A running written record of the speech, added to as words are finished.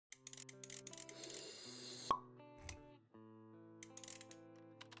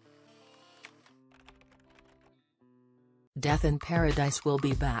Death in Paradise will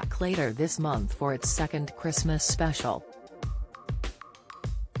be back later this month for its second Christmas special.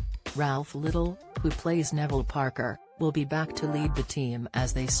 Ralf Little, who plays Neville Parker, will be back to lead the team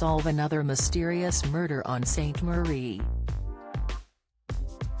as they solve another mysterious murder on St. Marie.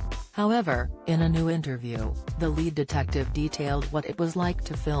 However, in a new interview, the lead detective detailed what it was like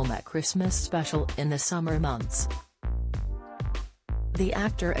to film a Christmas special in the summer months. The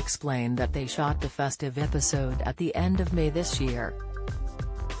actor explained that they shot the festive episode at the end of May this year.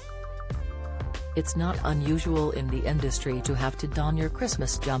 "It's not unusual in the industry to have to don your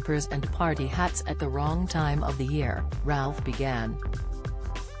Christmas jumpers and party hats at the wrong time of the year," Ralf began.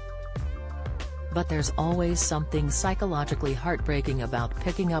 "But there's always something psychologically heartbreaking about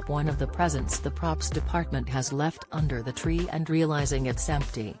picking up one of the presents the props department has left under the tree and realizing it's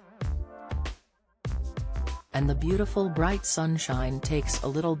empty. And the beautiful bright sunshine takes a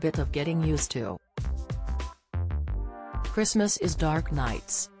little bit of getting used to. Christmas is dark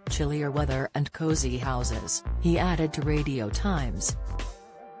nights, chillier weather and cozy houses," he added to Radio Times.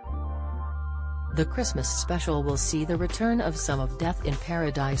 The Christmas special will see the return of some of Death in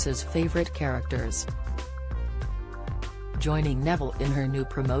Paradise's favorite characters. Joining Neville in her new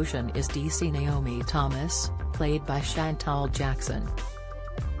promotion is DC Naomi Thomas, played by Chantal Jackson.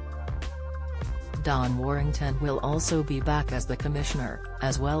 Don Warrington will also be back as the commissioner,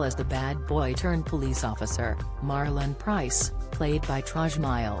 as well as the bad boy-turned-police officer, Marlon Price, played by Traj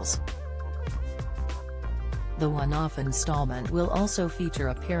Miles. The one-off installment will also feature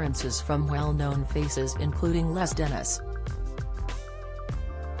appearances from well-known faces including Les Dennis,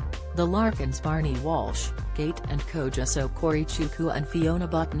 The Larkins, Barney Walsh, Kate and Koja Sokorichukwu and Fiona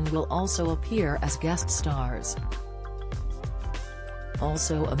Button will also appear as guest stars.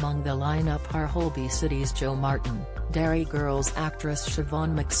 Also among the lineup are Holby City's Joe Martin, Derry Girls actress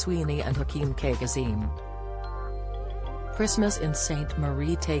Siobhan McSweeney and Hakeem Kagazim. Christmas in St.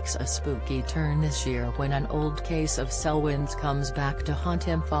 Marie takes a spooky turn this year when an old case of Selwyn's comes back to haunt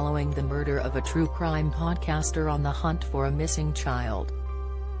him following the murder of a true crime podcaster on the hunt for a missing child.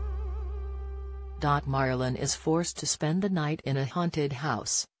 Marlon is forced to spend the night in a haunted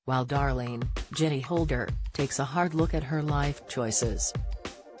house, while Darlene, Ginny Holder, takes a hard look at her life choices.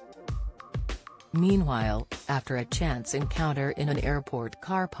 Meanwhile, after a chance encounter in an airport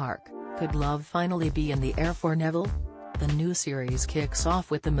car park, could love finally be in the air for Neville? The new series kicks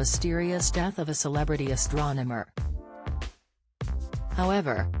off with the mysterious death of a celebrity astronomer.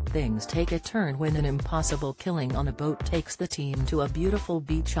 However, things take a turn when an impossible killing on a boat takes the team to a beautiful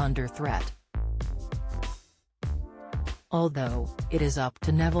beach under threat. Although, it is up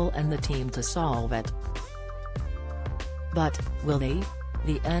to Neville and the team to solve it. But, will they?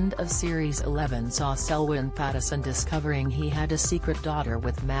 The end of Series 11 saw Selwyn Pattison discovering he had a secret daughter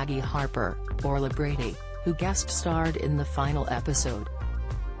with Maggie Harper, Orla Brady, who guest-starred in the final episode.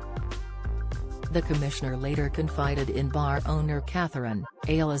 The commissioner later confided in bar owner Catherine,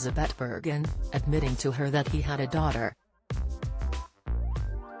 Elizabeth Bergen, admitting to her that he had a daughter.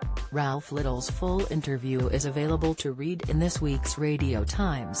 Ralf Little's full interview is available to read in this week's Radio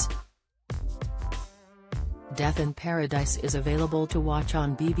Times. Death in Paradise is available to watch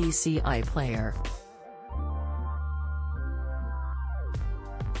on BBC iPlayer.